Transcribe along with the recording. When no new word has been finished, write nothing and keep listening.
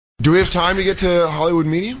Do we have time to get to Hollywood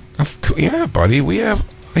Medium? Yeah, buddy. We have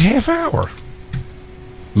a half hour.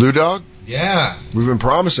 Lou Dog? Yeah. We've been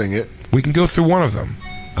promising it. We can go through one of them.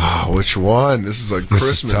 Oh, which one? This is like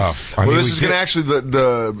Christmas. Is tough. Well, this is going to actually,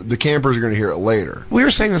 the campers are going to hear it later. We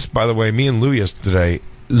were saying this, by the way, me and Lou yesterday.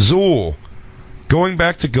 Zuul, going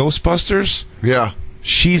back to Ghostbusters. Yeah.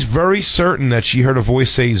 She's very certain that she heard a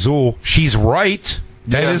voice say Zuul. She's right.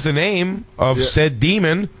 That is the name of said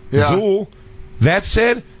demon, Zuul. That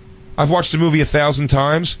said, I've watched the movie 1,000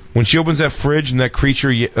 times. When she opens that fridge and that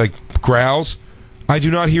creature growls, I do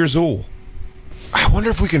not hear Zuul. I wonder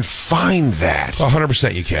if we can find that.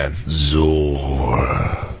 100% you can.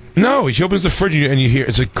 Zuul. No, she opens the fridge and you hear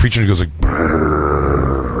it's a creature and it goes like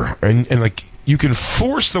brrr, and like you can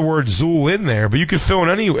force the word Zuul in there, but you can fill in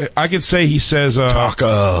any. I could say he says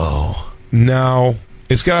taco. No,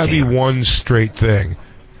 it's got to be one straight thing.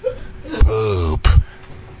 Poop.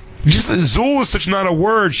 Just Zuul is such not a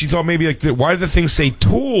word. She thought maybe like why did the thing say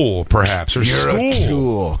tool perhaps or You're school? A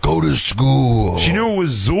tool. Go to school. She knew it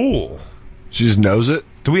was Zuul. She just knows it.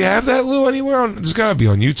 Do we have that, Lou, anywhere? It's got to be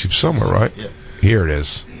on YouTube somewhere, right? Yeah. Here it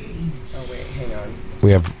is. Oh wait, hang on.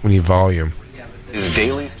 We need volume. Is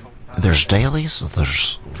dailies? There's dailies.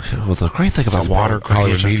 Well, the great thing about water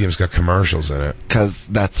Hollywood Medium's got commercials in it. Because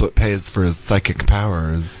that's what pays for his psychic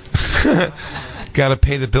powers. Gotta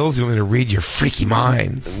pay the bills. You want me to read your freaky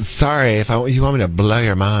minds. Sorry, if you want me to blow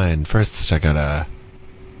your mind, first I gotta...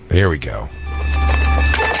 Here we go.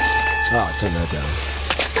 Oh, turn that down.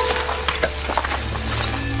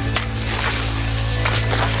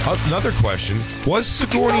 Another question. Was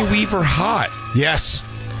Sigourney Weaver hot? Yes.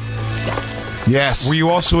 Yes. Were you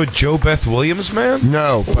also a Joe Beth Williams man?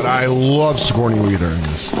 No, but I love Sigourney Weaver in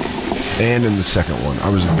this. And in the second one. I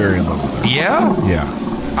was very in love with her. Yeah? Yeah.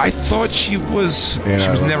 I thought she was... And she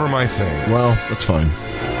was never my thing. Well, that's fine.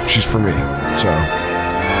 She's for me. So,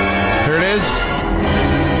 here it is.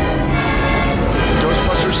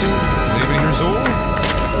 Ghostbusters scene. Is anybody here Zuul?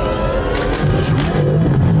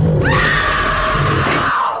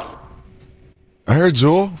 I heard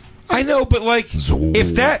Zuul. I know, but like, Zuul.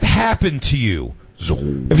 if that happened to you,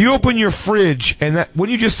 Zuul. if you open your fridge and that,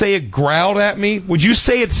 wouldn't you just say it growled at me? Would you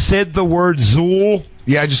say it said the word Zuul?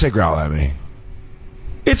 Yeah, just say growl at me.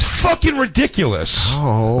 It's fucking ridiculous.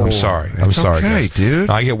 Oh, I'm sorry. It's sorry, okay, guys. dude.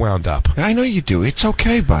 I get wound up. I know you do. It's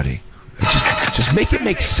okay, buddy. Just make it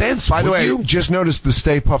make sense. By the way, you? just noticed the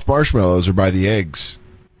Stay Puft marshmallows are by the eggs.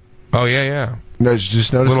 Oh yeah. No,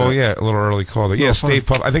 just notice that? Yeah, a little early call. Yeah, Stave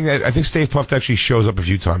Puft. I think Stave Puft actually shows up a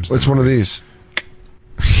few times. What's one of these?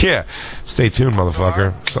 Yeah. Stay tuned,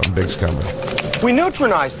 motherfucker. Something big's coming. We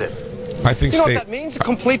neutralized it. I think You know what that means? A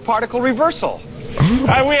complete particle reversal.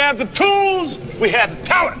 And we have the tools, we have the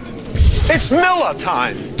talent. It's Miller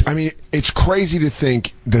time. I mean, it's crazy to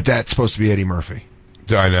think that that's supposed to be Eddie Murphy.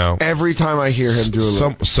 I know. Every time I hear him do a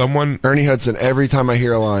little... Someone... Ernie Hudson, every time I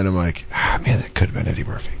hear a line, I'm like, man, that could have been Eddie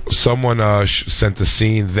Murphy. Someone sent the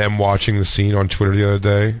scene, them watching the scene on Twitter the other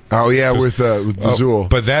day. Oh, yeah, with the Zuul.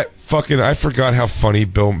 But that fucking... I forgot how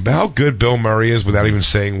good Bill Murray is without even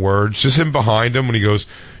saying words. Just him behind him when he goes...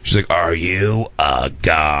 She's like, "Are you a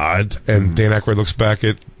god?" And Dan Aykroyd looks back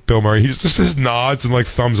at Bill Murray. He just nods and like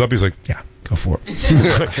thumbs up. He's like, "Yeah, go for it."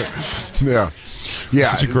 Yeah.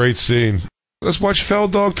 Such a great scene. Let's watch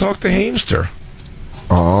Feldog talk to Hamster.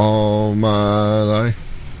 All my life.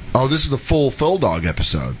 Oh, this is the full Feldog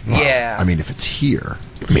episode. Yeah. I mean, if it's here.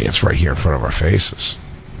 I mean, it's right here in front of our faces.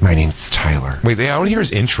 My name's Tyler. Wait, I don't hear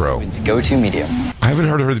his intro. It's go-to medium. I haven't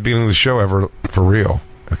heard her at the beginning of the show ever for real.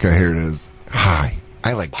 Okay, here it is. Hi.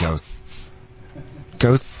 I like ghosts.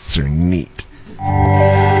 Ghosts are neat.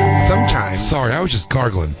 Sometimes. Sorry, I was just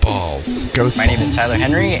gargling balls. Ghost. My name is Tyler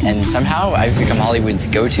Henry, and somehow I've become Hollywood's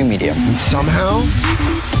go-to medium. Somehow?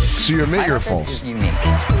 So you admit you're false. It's unique,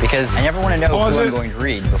 because I never want to know who I'm going to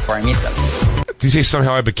read before I meet them. Did you say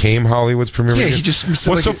somehow I became Hollywood's premier medium? He just...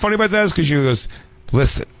 What's so funny about that is because you goes,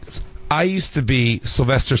 listen, I used to be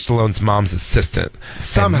Sylvester Stallone's mom's assistant.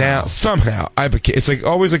 Somehow I became. It's like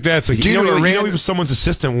always like that. It's like you know he was someone's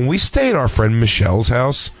assistant when we stayed at our friend Michelle's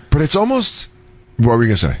house. But it's almost. What were we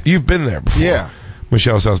gonna say? You've been there before. Yeah,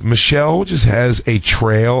 Michelle's house. Michelle just has a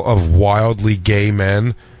trail of wildly gay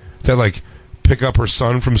men that like pick up her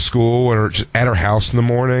son from school and are just at her house in the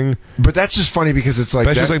morning. But that's just funny because it's like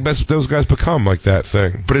that's just like those guys become like that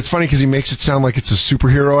thing. But it's funny because he makes it sound like it's a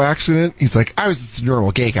superhero accident. He's like, I was just a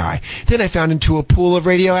normal gay guy. Then I found into a pool of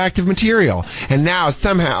radioactive material, and now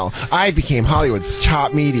somehow I became Hollywood's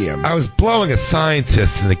top medium. I was blowing a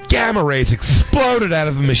scientist, and the gamma rays exploded out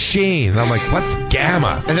of the machine. And I'm like, what's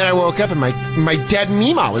gamma? And then I woke up and my dead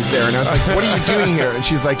Mima was there, and I was like, what are you doing here? And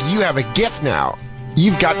she's like, you have a gift now.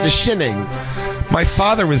 You've got the shinning. My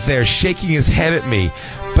father was there shaking his head at me.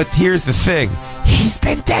 But here's the thing. He's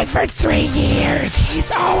been dead for 3 years.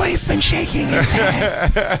 He's always been shaking his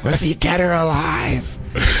head. Was he dead or alive?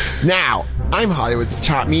 Now, I'm Hollywood's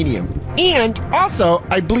top medium. And also,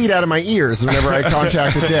 I bleed out of my ears whenever I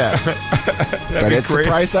contact the dead. But it's the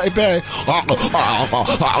price I pay.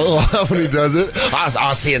 When he does it,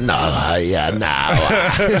 I'll see it now.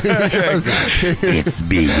 It's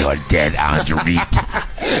me, your dead Aunt Rita.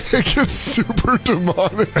 It gets super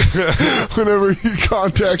demonic whenever he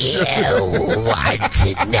contacts you. Want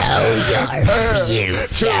to know your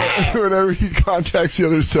future? Whenever he contacts the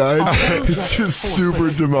other side, it's just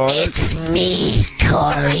super demonic. It's me,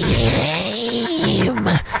 Corey Haim.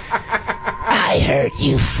 I heard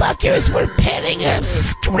you fuckers were penning a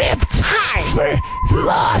script for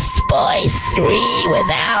Lost Boys 3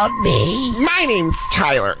 without me. My name's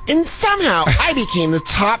Tyler, and somehow I became the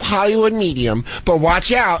top Hollywood medium. But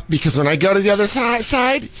watch out, because when I go to the other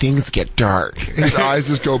side, things get dark. His eyes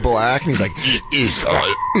just go black, and he's like,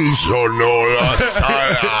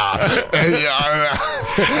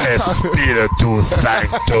 Espiritu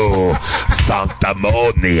Sancto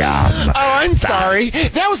Sanctimonium. Oh, I'm sorry.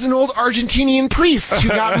 That was an old Argentinian priest who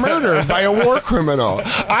got murdered by a war criminal.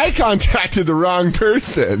 I contacted the wrong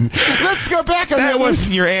person. Let's go back on That that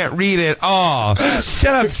wasn't your Aunt Rita at all.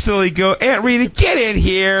 Shut up, silly goat. Aunt Rita, get in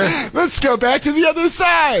here. Let's go back to the other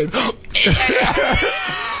side.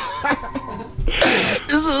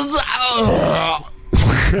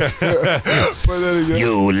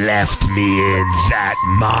 You left me in that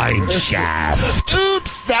mine shaft.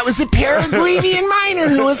 Oops, that was a Paraguayan miner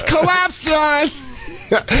who was collapsed on.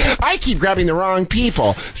 I keep grabbing the wrong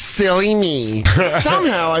people. Silly me.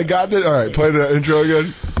 Somehow I got the... All right, play the intro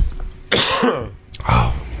again.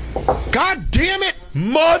 Oh. God damn it!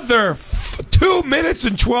 2 minutes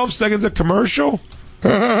and 12 seconds of commercial? Oh,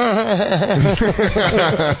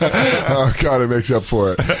 God, it makes up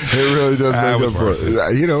for it. It really does make up for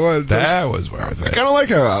it. You know what? That was worth I it. kind of like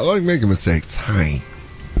how I like making mistakes. Hi.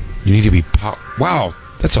 You need to be... Wow,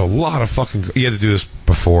 that's a lot of fucking... You had to do this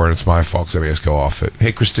before, and it's my fault because I just go off it.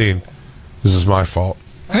 Hey, Christine, this is my fault.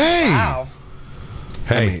 Hey! Wow.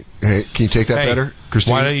 Hey. Hey, can you take that better,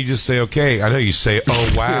 Christine? Why don't you just say, okay? I know you say,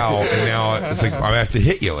 oh, wow, and now it's like, I have to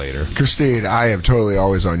hit you later. Christine, I am totally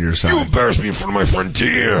always on your side. You embarrassed me in front of my friend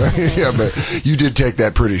Tia. Yeah, but you did take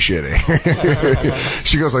that pretty shitty.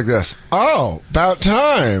 She goes like this. Oh, about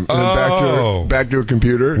time. And then back to a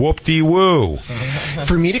computer. Whoop-de-woo.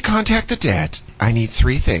 For me to contact the dead, I need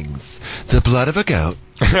 3 things. The blood of a goat,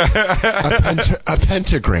 a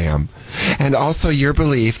pentagram, and also your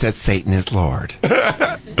belief that Satan is Lord. My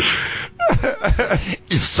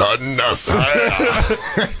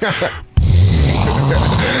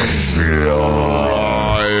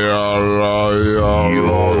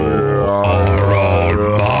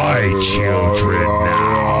children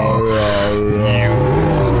now. You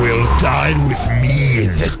will dine with me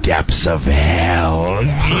in the depths of hell.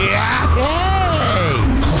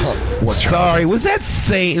 Sorry, was that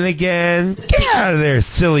Satan again? Get out of there,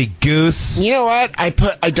 silly goose. You know what? I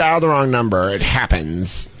dialed the wrong number. It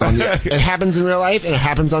happens. It happens in real life, and it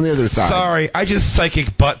happens on the other side. Sorry, I just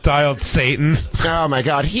psychic butt dialed Satan. Oh my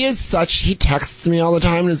God, he texts me all the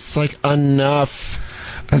time, and it's like, enough.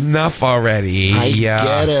 Enough already. I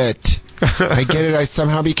get it. I get it. I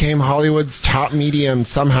somehow became Hollywood's top medium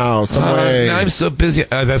somehow, some way. I'm so busy.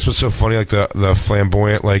 That's what's so funny. Like the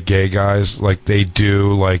flamboyant, like gay guys, like they're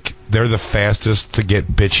the fastest to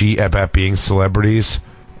get bitchy about being celebrities.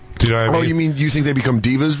 Do you know what I mean? Oh, you mean you think they become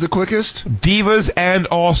divas the quickest? Divas, and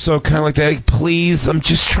also kind of like that. Like, please, I'm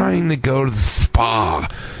just trying to go to the spa.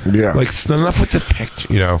 Yeah, like it's not enough with the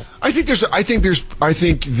picture. You know. I think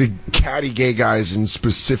the catty gay guys in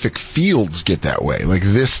specific fields get that way. Like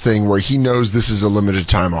this thing where he knows this is a limited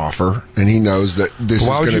time offer, and he knows that this is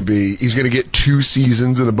going to be. He's going to get 2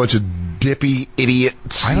 seasons and a bunch of dippy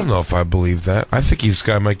idiots. I don't know if I believe that. I think this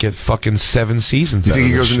guy might get fucking 7 seasons. You think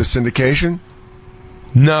he goes into syndication?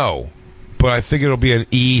 No, but I think it'll be an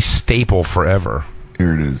E staple forever.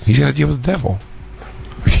 Here it is. He's got to deal with the devil.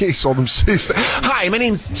 He sold him. Hi, my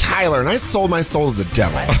name's Tyler, and I sold my soul to the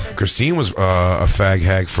devil. Christine was a fag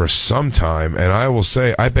hag for some time, and I will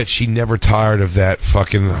say, I bet she never tired of that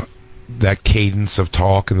cadence of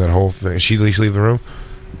talk and that whole thing. She'd at least leave the room.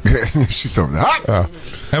 She's over there.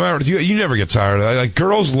 You never get tired of that. Like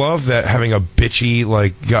girls love that, having a bitchy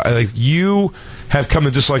guy. Like you have come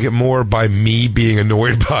to dislike it more by me being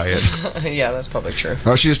annoyed by it. Yeah, that's probably true.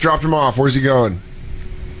 Oh, she just dropped him off. Where's he going?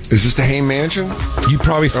 Is this the Haim Mansion? You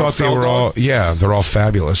probably thought they were all... Yeah, they're all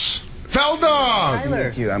fabulous. Feldog!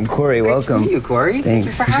 Thank you. I'm Corey. Welcome. Nice to meet you, Corey.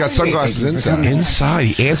 Thanks. He's got sunglasses inside. Inside,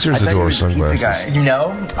 he answers the door with sunglasses. You know,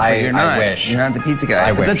 You're not. I wish. You're not the pizza guy.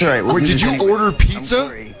 I But wish. that's all right. We'll Wait, do did this you anyway. order I'm pizza?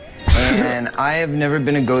 Corey. And I have never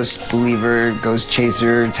been a ghost believer, ghost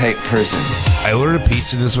chaser type person. I ordered a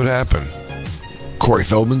pizza and this would happen. Corey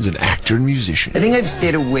Feldman's an actor and musician. I think I've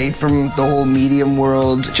stayed away from the whole medium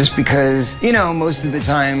world just because, you know, most of the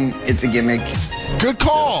time it's a gimmick. Good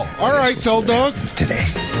call. All right, Feldog. It's today.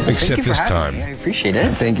 Except this time. I appreciate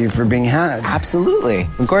it. Thank you for being had. Absolutely.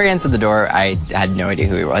 When Corey answered the door, I had no idea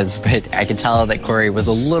who he was, but I could tell that Corey was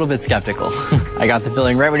a little bit skeptical. I got the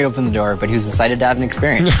feeling right when he opened the door, but he was excited to have an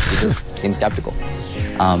experience. He just seemed skeptical.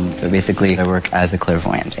 So basically, I work as a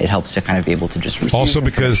clairvoyant. It helps to kind of be able to just receive Also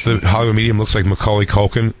because the Hollywood medium looks like Macaulay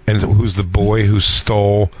Culkin, and who's the boy who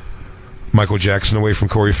stole Michael Jackson away from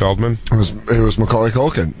Corey Feldman? It was Macaulay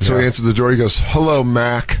Culkin. So he answered the door. He goes, "Hello,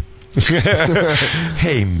 Mac."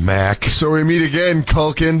 Hey, Mac. So we meet again,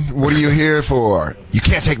 Culkin. What are you here for? You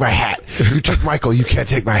can't take my hat. You took Michael. You can't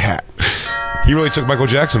take my hat. He really took Michael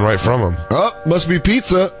Jackson right from him. Oh, must be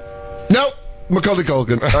pizza. Nope. Macaulay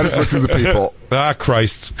Culkin. I just looked through the people. Ah,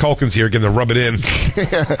 Christ. Culkin's here getting to rub it in.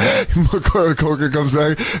 Macaulay Culkin comes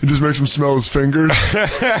back and just makes him smell his fingers.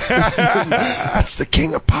 That's the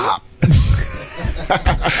king of pop.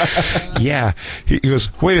 Yeah. He goes,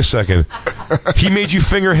 wait a second. He made you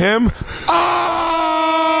finger him?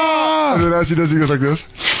 Ah! And then as he does, he goes like this.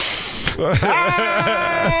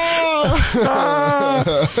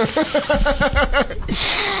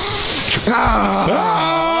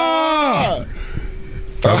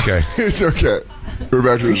 Okay. It's okay. We're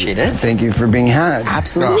back to Appreciate it. Thank you for being had.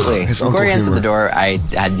 Absolutely. his When uncle Corey answered humor. the door, I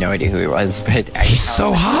had no idea who he was, but I He's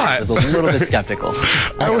so hot. I was a little bit skeptical.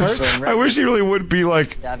 I wish he really would be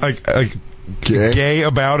like gay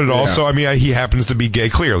about it. Also, Yeah. I mean, he happens to be gay.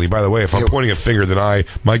 Clearly, by the way, if I'm pointing a finger, then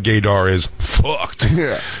my gaydar is fucked.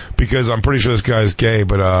 Yeah. Because I'm pretty sure this guy's gay.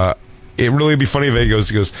 But it really would be funny if he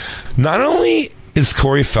goes. Not only is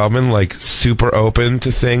Corey Feldman like super open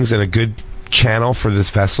to things and a good channel for this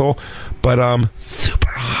vessel, but super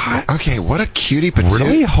hot. Okay, what a cutie patootie.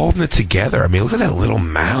 Really holding it together. I mean, look at that little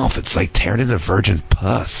mouth. It's like tearing into virgin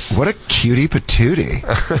pus. What a cutie patootie.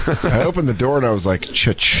 I opened the door and I was like,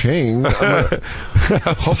 cha-ching.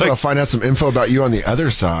 Hopefully I'll find out some info about you on the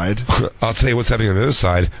other side. I'll tell you what's happening on the other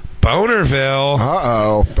side. Bonerville.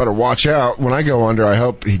 Uh-oh. Better watch out. When I go under, I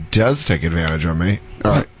hope he does take advantage of me.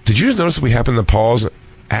 All right. Did you just notice that we happen to pause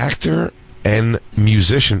actor and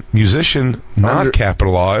musician? Musician, not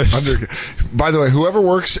capitalized. By the way, whoever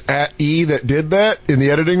works at E that did that in the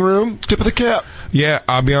editing room, tip of the cap. Yeah,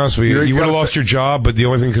 I'll be honest with you. You would have lost your job, but the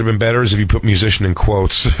only thing that could have been better is if you put musician in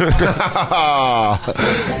quotes.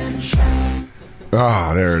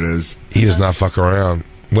 There it is. He does not fuck around.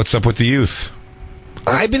 What's up with the youth?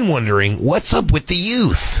 I've been wondering, what's up with the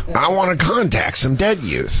youth? I want to contact some dead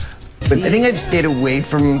youth. But I think I've stayed away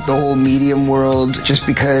from the whole medium world just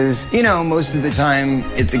because, you know, most of the time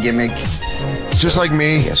it's a gimmick. It's just like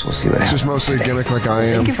me. I guess we'll see what It's happens. just mostly a gimmick like I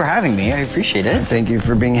am. Thank you for having me. I appreciate it. Thank you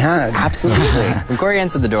for being had. Absolutely. When Corey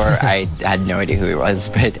answered the door, I had no idea who he was,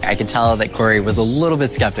 but I could tell that Corey was a little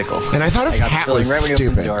bit skeptical. And I thought his got the hat feeling was right when he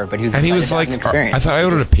opened the stupid. door, but he was And he excited was to have like, an experience. I thought I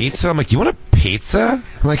ordered a pizza. I'm like, you want a pizza?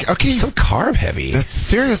 I'm like, okay. So carb heavy. That's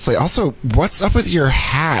seriously. Also, what's up with your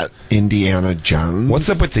hat, Indiana Jones? What's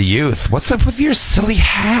up with the youth? What's up with your silly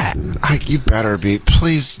hat? You better be.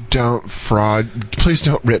 Please don't fraud. Please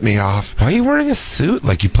don't rip me off. Why are you wearing a suit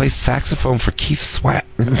like you play saxophone for Keith Sweat?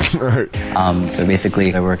 So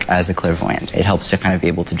basically, I work as a clairvoyant. It helps to kind of be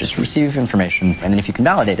able to just receive information, and then if you can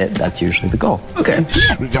validate it, that's usually the goal. Okay.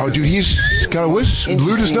 No, dude, he's got a whistle.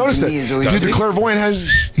 Lou just Interesting noticed to it. me is always- Dude, the clairvoyant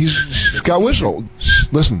he's got a whistle.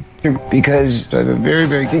 Listen. Because I have a very,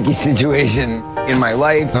 very sticky situation in my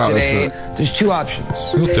life Oh, that's today. not- There's two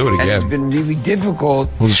options. We'll do it And it's again. been really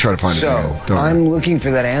difficult. We'll just try to find it So again. Don't worry. I'm looking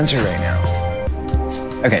for that answer right now.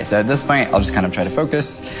 Okay, so at this point, I'll just kind of try to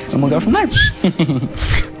focus, and we'll go from there.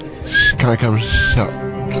 Can I come?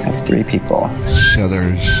 No. Just have three people. Yeah,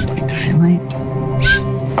 there's. Highlight.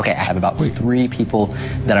 Okay, I have about three people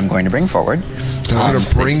that I'm going to bring forward. I'm gonna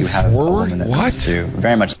They bring do have a forward? woman that What? comes through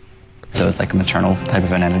very much. So it's like a maternal type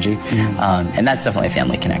of an energy. And that's definitely a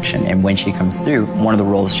family connection. And when she comes through, one of the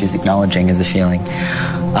roles she's acknowledging is a feeling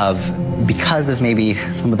of, because of maybe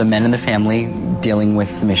some of the men in the family dealing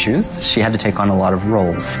with some issues, she had to take on a lot of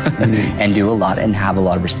roles and do a lot and have a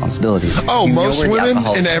lot of responsibilities. Oh, You know most where the women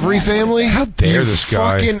alcoholics in every are. family? How dare You this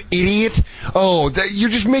guy. fucking idiot. Oh, you're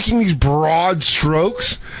just making these broad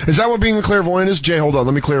strokes? Is that what being a clairvoyant is? Jay, hold on.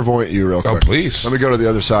 Let me clairvoyant you real quick. Oh, please. Let me go to the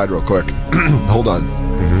other side real quick. Hold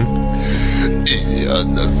on.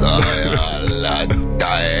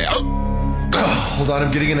 Hold on,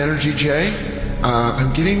 I'm getting an energy, Jay.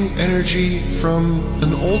 I'm getting energy from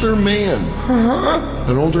an older man.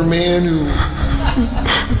 An older man who...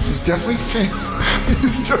 He's definitely famous.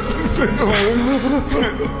 He's definitely famous.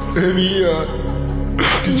 And he,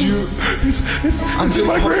 did you... Is it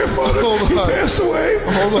my grandfather? Hold on. He passed away.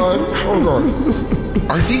 Hold on.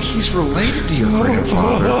 I think he's related to your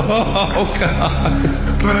grandfather. Oh,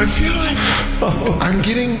 God. But I feel like I'm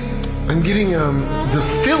getting the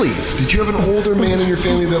Phillies. Did you have an older man in your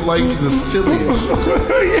family that liked the Phillies?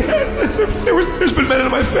 Yeah, there's been men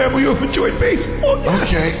in my family who have enjoyed baseball.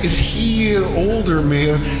 Okay, is he an older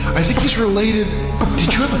man? I think he's related.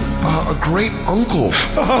 Did you have a great uncle?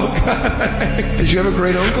 Oh, God. Did you have a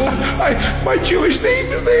great uncle? My Jewish name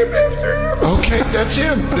is named after him. Okay, that's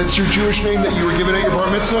him. That's your Jewish name that you were given at your bar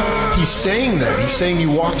mitzvah? He's saying that. He's saying you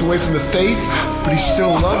walked away from the faith, but he still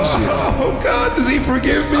loves you. Oh, God, does he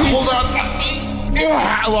forgive me? Hold on.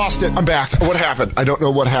 I lost it. I'm back. What happened? I don't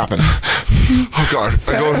know what happened. Oh, God.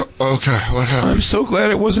 Okay, what happened? I'm so glad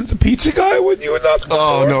it wasn't the pizza guy when you were knocking.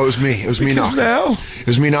 Oh, no, it was me. It was me knocking. Now? It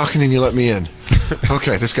was me knocking and you let me in.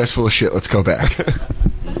 Okay, this guy's full of shit. Let's go back.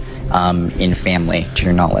 In family, to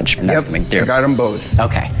your knowledge. And that's coming through. I got them both.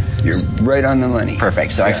 Okay. You're right on the money.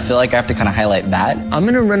 Perfect. So I feel like I have to kind of highlight that. I'm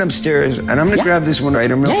going to run upstairs, and I'm going to grab this one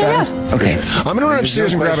item real fast. Okay. I'm going to run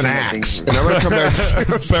upstairs and grab an axe, and I'm going to come back.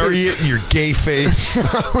 Bury it in your gay face.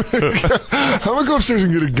 I'm going to go upstairs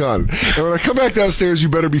and get a gun. And when I come back downstairs, you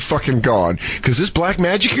better be fucking gone. Because this black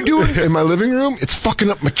magic you're doing in my living room, it's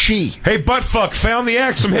fucking up my chi. Hey, buttfuck, found the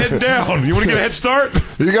axe. I'm heading down. You want to get a head start?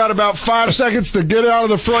 You got about 5 seconds to get out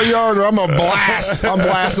of the front yard, or I'm going to blast. I'm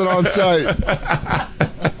blasting on sight.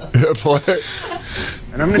 Yeah, play.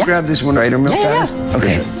 And I'm going to grab this one item real fast.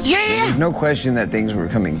 Okay. Yeah. There's no question that things were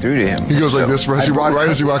coming through to him. He goes like this right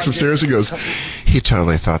as he walks upstairs. He goes, he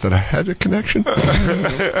totally thought that I had a connection.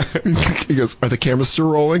 He goes, are the cameras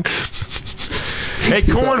still rolling? Hey,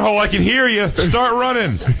 cornhole, I can hear you. Start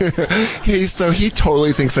running. So he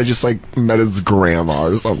totally thinks I just like met his grandma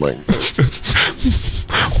or something.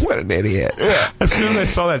 What an idiot. Yeah. As soon as I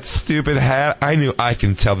saw that stupid hat, I knew I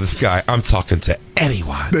can tell this guy I'm talking to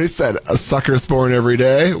anyone. They said a sucker's born every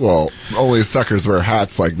day. Well, only suckers wear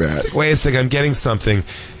hats like that. Wait a second, I'm getting something.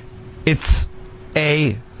 It's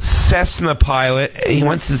a Cessna pilot, and he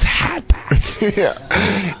wants his hat back. Yeah.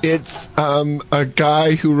 It's a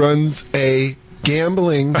guy who runs a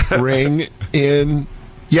gambling ring in,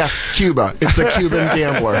 yes, Cuba. It's a Cuban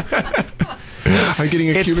gambler. I'm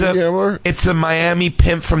getting a Cuban gambler. It's a Miami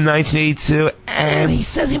pimp from 1982, and he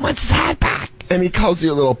says he wants his hat back. And he calls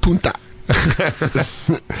you a little punta.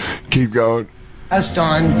 Keep going. Last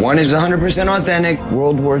on, one is 100% authentic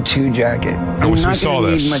World War II jacket. I wish we saw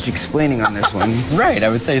this. Not need much explaining on this one. Right, I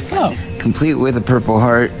would say so. Complete with a Purple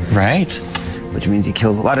Heart. Right. Which means he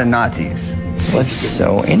killed a lot of Nazis. That's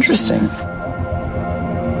so interesting.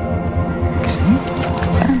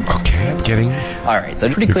 Okay, I'm getting... All right, so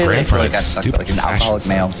pretty clearly I feel like I've talked about like an alcoholic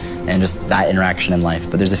male and just that interaction in life.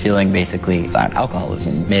 But there's a feeling basically that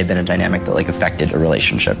alcoholism may have been a dynamic that like affected a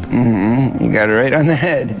relationship. Mm-hmm. You got it right on the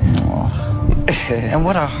head. And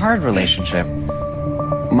what a hard relationship.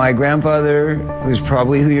 My grandfather, who's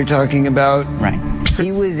probably who you're talking about, right?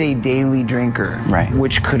 He was a daily drinker, right?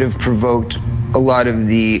 Which could have provoked a lot of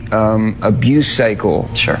the abuse cycle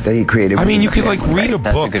that he created. I mean, you could like read a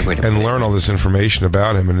book and learn all this information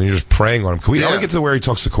about him, and then you're just preying on him. Can we get to where he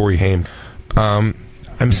talks to Corey Haim? I'm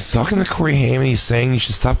talking to Corey Haim, and he's saying you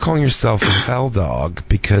should stop calling yourself Feldog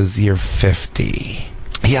because you're 50.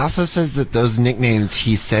 He also says that those nicknames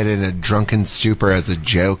he said in a drunken stupor as a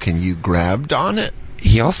joke, and you grabbed on it.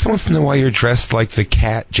 He also wants to know why you're dressed like the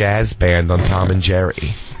Cat Jazz Band on Tom and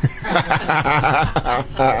Jerry.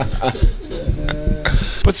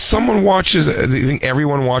 But someone watches, I think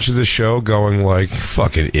everyone watches the show going like,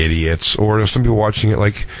 fucking idiots. Or there's some people watching it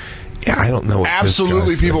like, yeah, I don't know what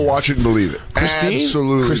absolutely, this people watch it and believe it.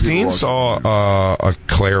 Christine saw a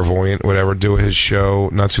clairvoyant, whatever, do his show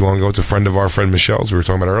not too long ago. It's a friend of our friend Michelle's we were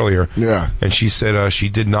talking about earlier. Yeah. And she said she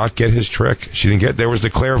did not get his trick. She didn't get, there was the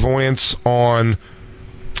clairvoyance on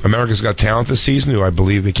America's Got Talent this season, who I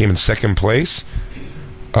believe they came in second place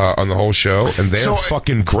on the whole show, and they're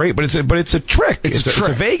fucking great. But it's a trick. It's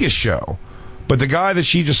a Vegas show. But the guy that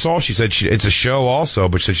she just saw, she said it's a show also,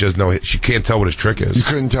 but she says no, she can't tell what his trick is. You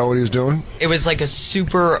couldn't tell what he was doing? It was like a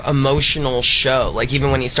super emotional show. Like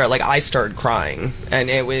even when he started, like I started crying, and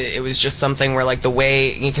it was just something where like the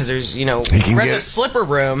way, because there's we're in the slipper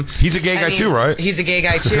room. He's a gay guy too, right? He's a gay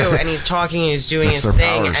guy too, and he's talking, he's doing his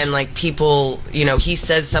thing, and like people, he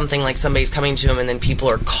says something like somebody's coming to him, and then people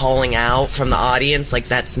are calling out from the audience like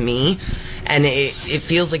that's me. and it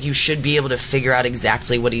feels like you should be able to figure out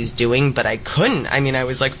exactly what he's doing, but I couldn't. I mean, I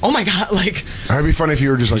was like, oh my god, like... It'd be funny if you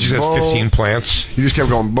were just like... You just had 15 plants. You just kept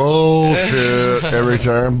going, bullshit, every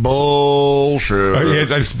time, bullshit. I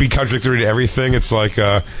just be contradictory to everything. It's like,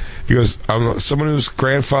 he goes, someone whose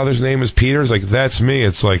grandfather's name is Peter. It's like, that's me.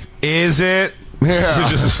 It's like, is it? Yeah.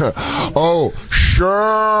 Just, oh,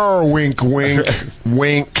 sure. Wink, wink,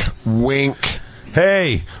 wink, wink.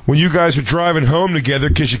 Hey, when you guys are driving home together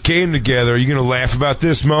because you came together, are you going to laugh about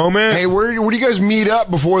this moment? Hey, where do you guys meet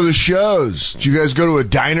up before the shows? Do you guys go to a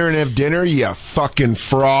diner and have dinner? You fucking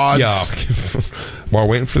frauds. Yeah. While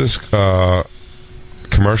waiting for this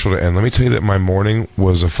commercial to end, let me tell you that my morning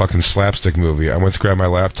was a fucking slapstick movie. I went to grab my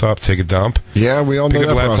laptop, take a dump. Yeah, we all know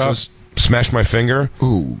that process. Smashed my finger.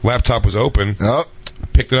 Ooh. Laptop was open. Oh.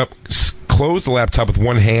 Picked it up, closed the laptop with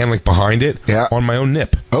one hand, like behind it, on my own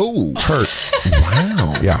nip. Oh. Hurt.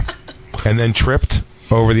 Wow. Yeah. And then tripped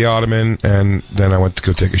over the ottoman, and then I went to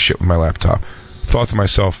go take a shit with my laptop. Thought to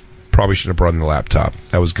myself, probably should have brought in the laptop.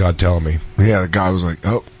 That was God telling me. Yeah, the guy was like,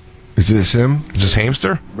 oh, is this him? Is this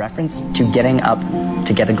Hamster? Reference to getting up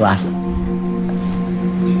to get a glass.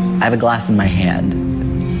 I have a glass in my hand,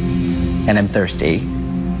 and I'm thirsty.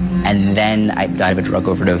 And then I died of a drug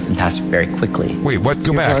overdose and passed very quickly. Wait, what?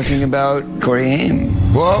 Go back. You're talking about Corey Haim.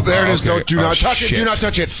 Well, there it is. Okay. Do not touch it. Do not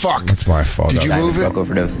touch it. Fuck. That's my fault. Did you move it? Drug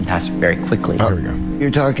overdose and passed very quickly. There we go.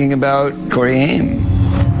 You're talking about Corey Haim.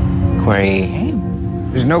 Corey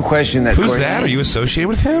Haim. There's no question that Who's Corey that? Haim, Are you associated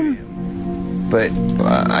with him? But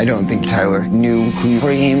I don't think Tyler knew who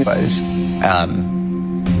Corey Haim was.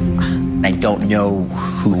 I don't know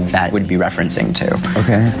who that would be referencing to.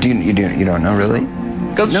 Okay. You don't know, really?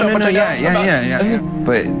 No, yeah.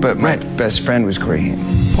 But my best friend was Corey Haim.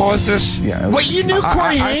 Pause this. Yeah. Wait, you knew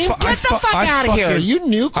Corey Haim? Get the fuck out of here. You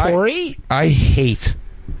knew Corey? I hate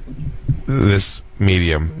this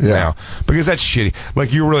medium now because that's shitty.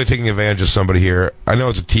 Like, you're really taking advantage of somebody here. I know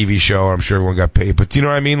it's a TV show. I'm sure everyone got paid, but do you know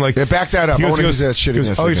what I mean? Like, back that up. I want to use that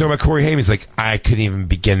shittiness. Oh, you're talking about Corey Haim? He's like, I couldn't even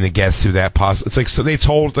begin to get through that. It's like, so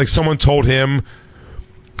someone told him,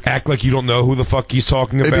 act like you don't know who the fuck he's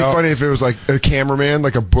talking about. It'd be funny if it was like a cameraman,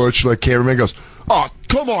 like a butch, like cameraman goes, "Oh,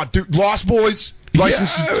 come on, dude, Lost Boys,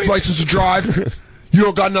 license to drive. You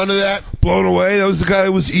don't got none of that." Blown Away. That was the guy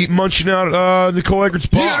who was munching out Nicole Eggert's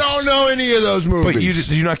box. You don't know any of those movies. But did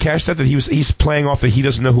you not catch that he's playing off that he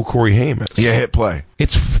doesn't know who Corey Haim is? Yeah, hit play.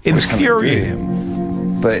 It's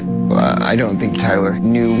infuriating. But I don't think Tyler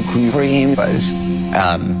knew who Corey Haim was.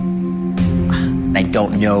 I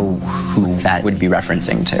don't know who that would be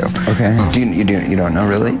referencing to. Okay. You don't know,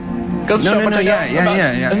 really?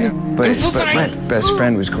 Yeah. But my best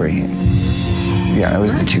friend was Corey Haim. Yeah, it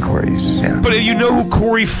was the two Coreys. Yeah. But you know who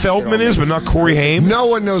Corey Feldman is, but not Corey Haim? No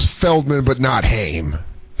one knows Feldman, but not Haim.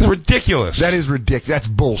 It's ridiculous. That is ridiculous. That's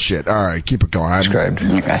bullshit. All right, keep it going. Described.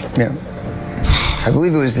 Okay. Yeah. I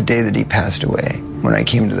believe it was the day that he passed away when I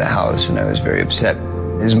came to the house, and I was very upset.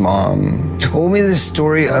 His mom told me the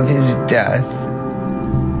story of his death.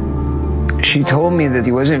 She told me that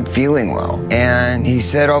he wasn't feeling well, and he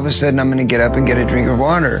said all of a sudden, I'm going to get up and get a drink of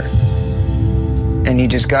water. And he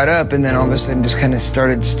just got up, and then all of a sudden just kind of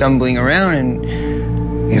started stumbling around,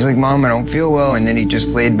 and he's like, Mom, I don't feel well, and then he just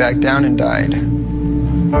laid back down and died.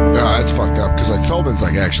 Oh, that's fucked up, because like Feldman's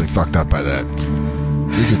like actually fucked up by that.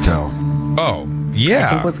 You could tell. Oh, yeah. I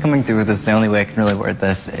think what's coming through with this, the only way I can really word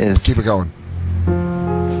this is... Keep it going.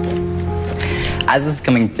 As this is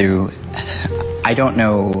coming through, I don't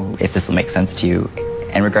know if this will make sense to you,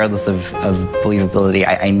 and regardless of believability,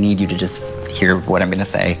 I need you to just hear what I'm going to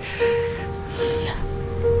say.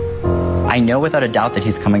 I know without a doubt that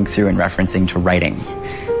he's coming through and referencing to writing.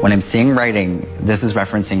 When I'm seeing writing, this is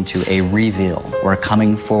referencing to a reveal, or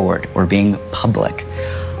coming forward, or being public.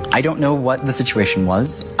 I don't know what the situation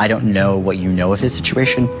was. I don't know what you know of his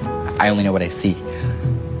situation. I only know what I see.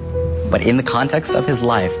 But in the context of his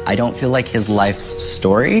life, I don't feel like his life's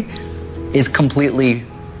story is completely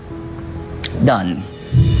done.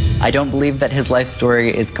 I don't believe that his life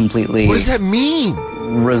story is completely... What does that mean?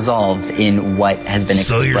 ...resolved in what has been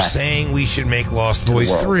expressed. So you're saying we should make Lost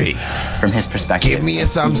Boys 3? From his perspective. Give me a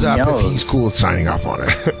thumbs up if he's cool with signing off on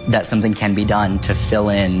it. That something can be done to fill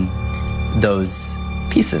in those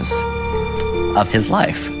pieces of his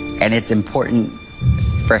life. And it's important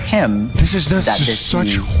for him... This is not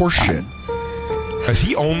such horseshit. Is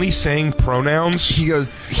he only saying pronouns? He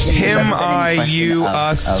goes, him, I, you,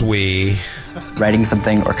 us, we. Writing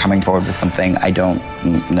something or coming forward with something, I don't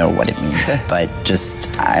know what it means, but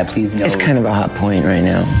just please know. It's kind of a hot point right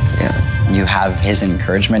now. Yeah. You have his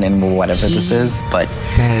encouragement in whatever this is, but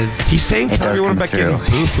he's saying tell everyone about getting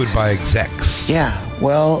boo food by execs. Yeah.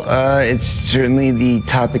 Well, it's certainly the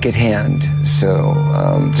topic at hand. So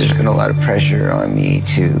there's been a lot of pressure on me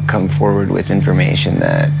to come forward with information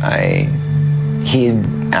that he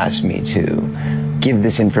had asked me to give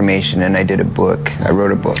this information, and I did a book. I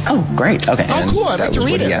wrote a book. Oh, great. Okay. Oh, cool. I'd like to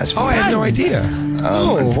read it. Oh, I had no idea.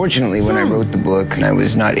 Unfortunately, when I wrote the book, I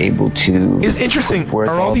was not able to. It's interesting.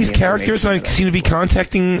 Are all these characters I seem to be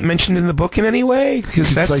contacting mentioned in the book in any way?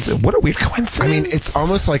 Because that's like, what a weird coincidence. I mean, it's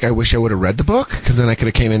almost like I wish I would have read the book, because then I could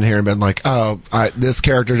have came in here and been like, oh, this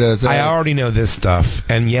character does this. I already know this stuff,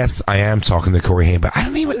 and yes, I am talking to Corey Haim, but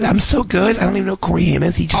I'm so good. I don't even know who Corey Haim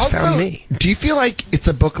is. He just found me. Do you feel like it's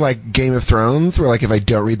a book like Game of Thrones, where like if I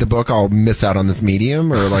don't read the book, I'll miss out on this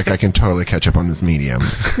medium, or like I can totally catch up on this medium?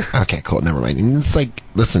 Okay, cool. Never mind. And it's like,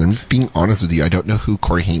 listen, I'm just being honest with you. I don't know who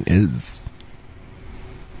Corey Haim is.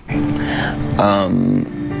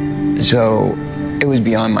 So it was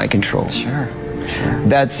beyond my control. Sure.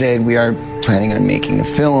 That said, we are planning on making a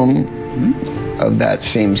film of that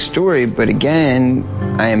same story, but again,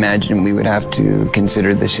 I imagine we would have to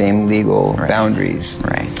consider the same legal boundaries.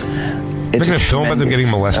 Right. They're going to film about them getting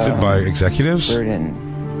molested by executives?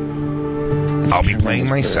 I'll be playing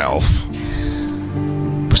myself.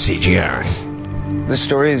 CGI. The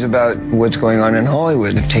story is about what's going on in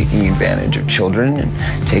Hollywood, of taking advantage of children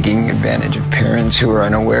and taking advantage of parents who are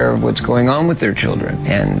unaware of what's going on with their children.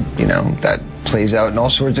 And, you know, that plays out in all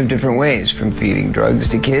sorts of different ways, from feeding drugs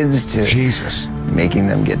to kids to making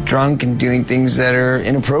them get drunk and doing things that are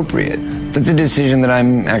inappropriate. That's a decision that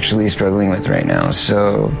I'm actually struggling with right now.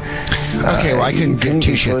 So, okay, well, I couldn't give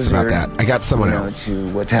two shits about that. I got someone else.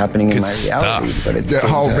 To what's happening in my reality, but it's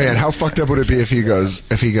man, how fucked up would it be if he goes,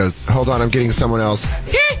 hold on, I'm getting someone else.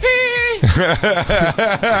 I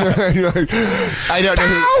don't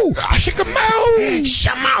know.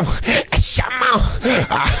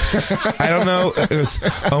 I don't know. It was,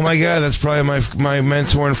 oh my god, that's probably my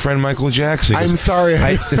mentor and friend Michael Jackson. I'm sorry.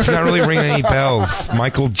 It's not really ringing any bells.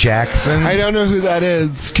 Michael Jackson. I don't know who that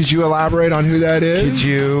is. Could you elaborate on who that is? Could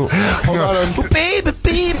you? Hold on. Oh, baby,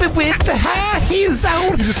 with the high heels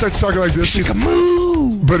on. He just starts talking like this. She's a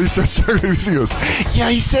move. But he starts talking like this. He goes, yeah,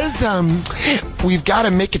 he says, we've got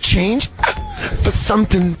to make a change for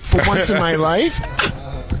something for once in my life.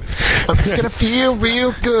 It's gonna feel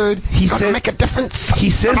real good. He's gonna make a difference. He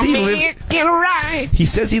says He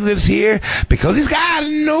says he lives here because he's got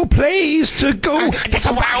no place to go.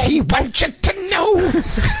 That's why he wants you to know.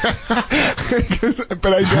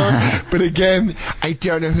 But again, I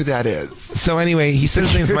don't know who that is. So anyway, he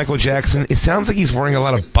says his name's Michael Jackson. It sounds like he's wearing a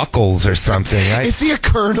lot of buckles or something, right? Is he a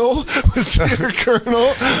colonel? Was he a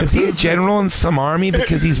colonel? Is he a general in some army?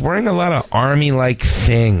 Because he's wearing a lot of army-like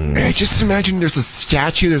things. I just imagine there's a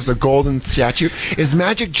statue. There's a golden statue. Is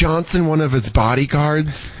Magic Johnson one of his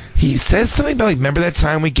bodyguards? He says something about, like, remember that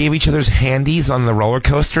time we gave each other's handies on the roller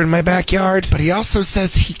coaster in my backyard? But he also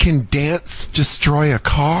says he can dance, destroy a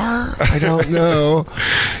car? I don't know.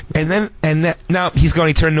 Now he's gone.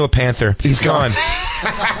 He turned into a panther. He's gone.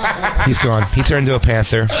 He's gone. He turned into a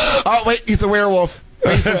panther. Oh, wait, he's a werewolf.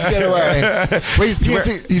 He's just get away. Wait, he's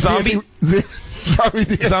dancing. He's zombie.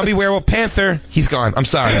 Zombie werewolf panther. He's gone. I'm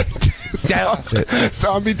sorry.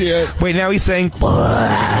 Zombie dance. Wait, now he's saying.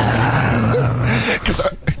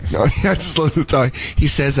 No, I just love the talk. He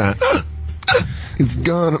says, it's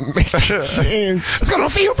gonna make a change. It's gonna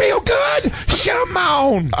feel real good. Come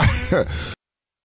on.